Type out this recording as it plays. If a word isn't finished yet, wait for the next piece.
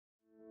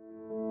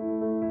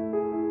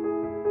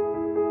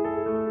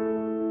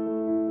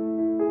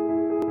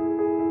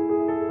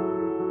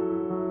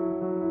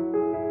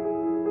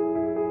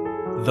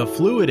The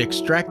fluid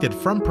extracted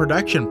from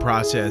production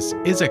process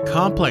is a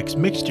complex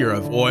mixture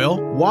of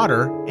oil,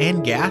 water,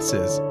 and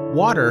gases.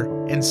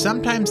 Water, and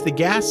sometimes the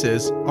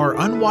gases, are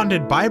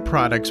unwanted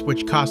byproducts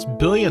which cost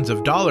billions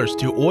of dollars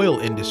to oil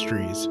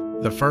industries.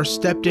 The first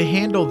step to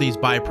handle these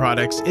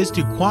byproducts is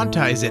to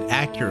quantize it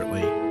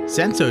accurately.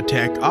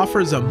 SensoTech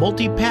offers a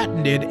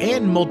multi-patented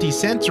and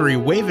multi-sensory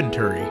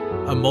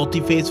Waventuri, a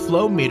multi-phase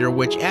flow meter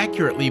which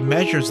accurately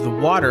measures the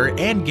water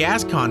and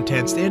gas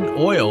contents in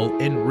oil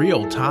in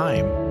real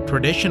time.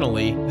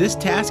 Traditionally, this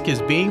task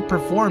is being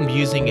performed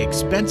using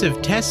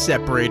expensive test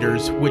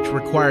separators which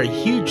require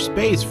huge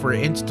space for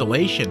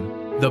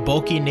installation. The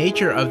bulky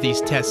nature of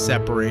these test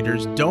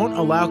separators don't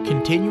allow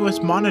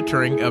continuous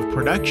monitoring of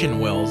production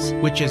wells,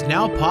 which is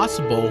now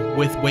possible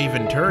with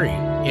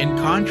Waventuri. In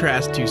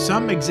contrast to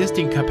some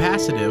existing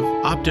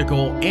capacitive,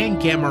 optical,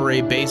 and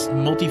gamma-ray based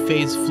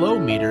multi-phase flow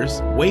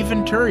meters,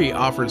 Waventuri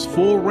offers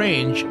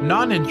full-range,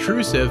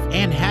 non-intrusive,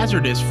 and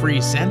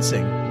hazardous-free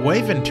sensing.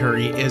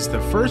 Waventuri is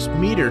the first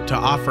meter to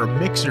offer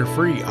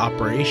mixer-free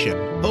operation.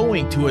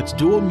 Owing to its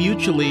dual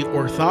mutually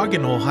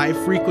orthogonal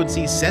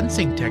high-frequency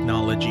sensing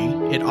technology,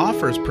 it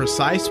offers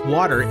precise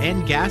water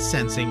and gas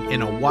sensing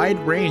in a wide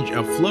range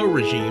of flow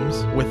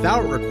regimes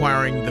without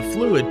requiring the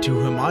fluid to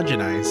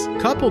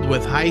homogenize. Coupled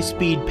with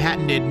high-speed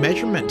patented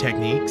measurement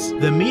techniques,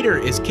 the meter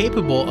is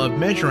capable of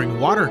measuring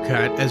water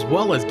cut as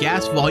well as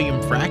gas volume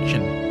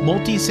fraction.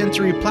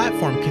 Multi-sensory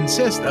platform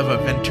consists of a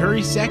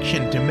Venturi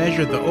section to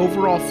measure the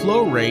overall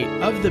flow rate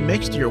of the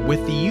mixture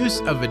with the use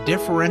of a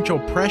differential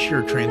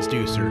pressure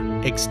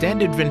transducer.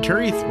 Extended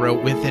Venturi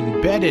throat with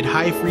embedded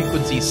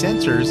high-frequency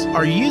sensors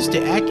are used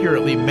to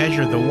accurately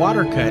measure the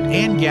water cut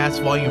and gas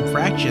volume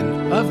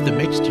fraction of the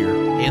mixture.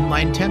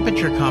 Inline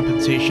temperature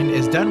compensation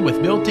is done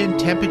with built-in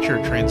temperature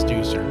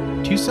transducer.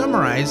 To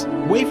summarize,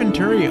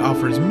 Waventuri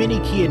offers many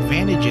key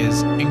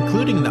advantages,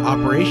 including the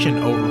operation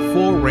over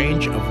full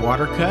range of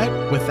water cut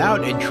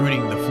without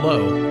intruding the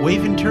flow.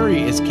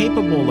 Waventuri is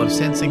capable of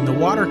sensing the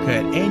water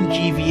cut and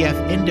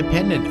GVF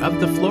independent of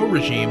the flow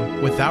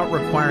regime without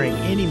requiring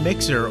any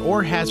mixer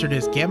or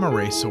hazardous gamma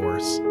ray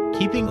source.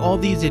 Keeping all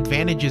these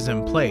advantages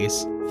in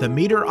place, the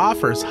meter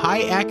offers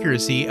high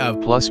accuracy of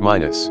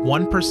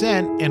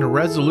 ±1% and a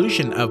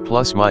resolution of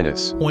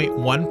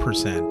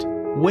 ±0.1%.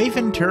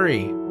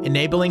 Waventuri,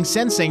 enabling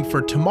sensing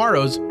for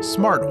tomorrow's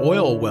smart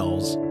oil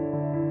wells.